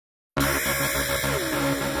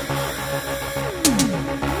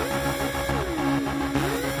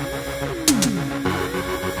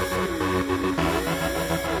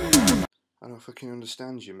if I can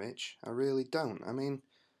understand you, Mitch. I really don't. I mean,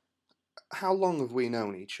 how long have we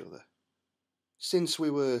known each other? Since we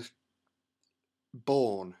were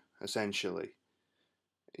born, essentially.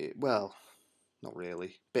 Well, not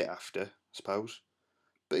really. Bit after, I suppose.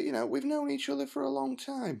 But, we've known each other for a long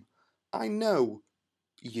time. I know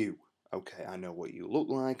you. Okay, I know what you look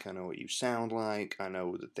like, I know what you sound like, I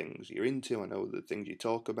know the things you're into, I know the things you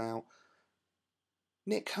talk about.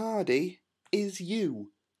 Nick Hardy is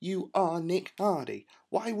you. You are Nick Hardy.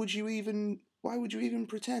 Why would you even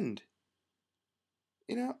pretend?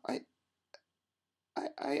 I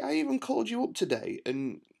even called you up today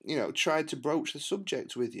and, tried to broach the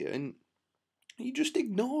subject with you, and you just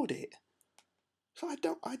ignored it. So I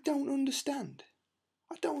don't understand.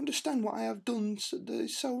 I don't understand what I have done that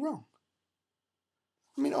is so wrong.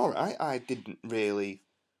 I mean, alright, I didn't really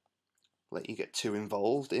let you get too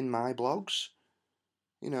involved in my blogs.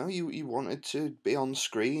 You wanted to be on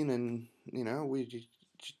screen, and,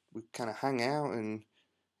 we kind of hang out, and,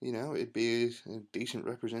 it'd be a decent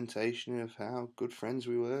representation of how good friends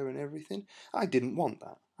we were and everything. I didn't want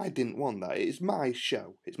that. It's my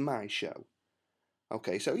show. It's my show.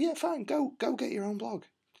 Okay, so yeah, fine. Go get your own blog.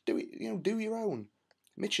 Do it. Do your own.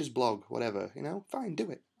 Mitch's blog, whatever. Fine,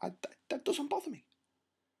 do it. That doesn't bother me.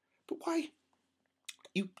 But why?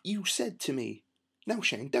 You said to me, no,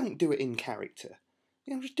 Shane, don't do it in character.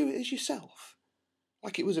 Just do it as yourself.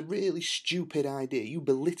 Like it was a really stupid idea. You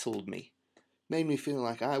belittled me. Made me feel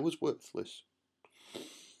like I was worthless.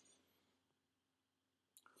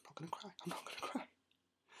 I'm not gonna cry.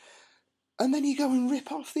 And then you go and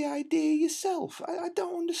rip off the idea yourself. I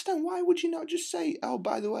don't understand. Why would you not just say, oh,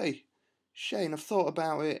 by the way, Shane, I've thought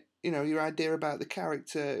about it. Your idea about the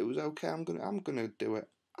character, it was okay. I'm gonna do it.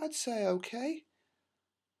 I'd say okay.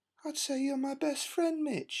 I'd say you're my best friend,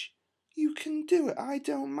 Mitch. You can do it. I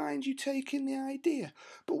don't mind you taking the idea.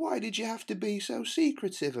 But why did you have to be so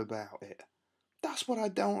secretive about it? That's what I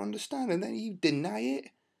don't understand. And then you deny it.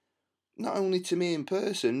 Not only to me in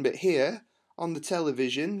person, but here on the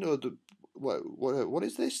television or the what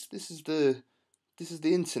is this? This is the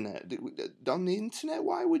internet. On the internet,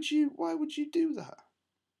 why would you do that?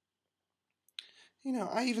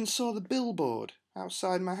 I even saw the billboard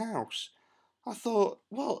outside my house. I thought,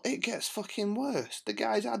 well, it gets fucking worse. The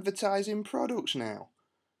guy's advertising products now.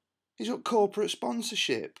 He's got corporate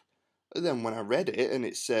sponsorship. And then when I read it and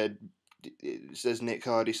it says Nick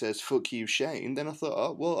Hardy says, fuck you, Shane, then I thought,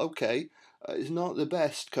 oh, well, okay, it's not the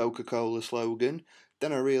best Coca-Cola slogan.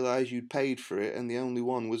 Then I realised you'd paid for it and the only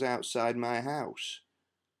one was outside my house.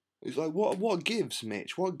 It's like, what gives,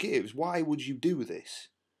 Mitch? What gives? Why would you do this?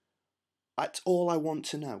 That's all I want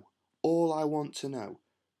to know. All I want to know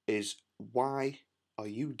is why are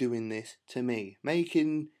you doing this to me?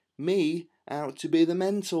 Making me out to be the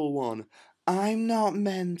mental one. I'm not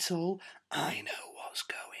mental. I know what's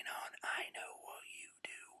going on. I know what you do.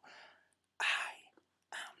 I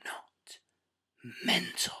am not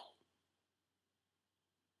mental.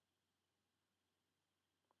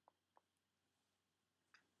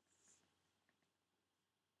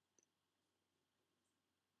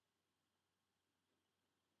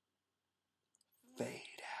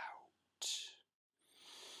 Fade out.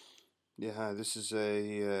 Yeah, hi, this is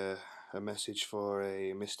a message for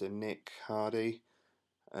a Mr. Nick Hardy.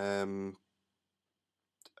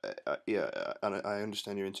 Yeah, and I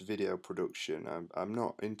understand you're into video production. I'm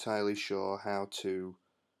not entirely sure how to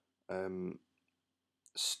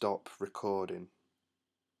stop recording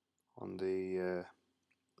on the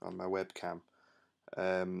on my webcam.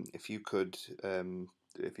 If you could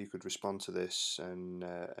respond to this and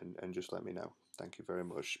just let me know. Thank you very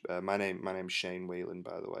much. My name's Shane Whelan,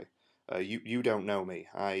 by the way. You don't know me.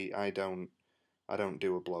 I don't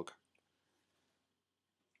do a blog.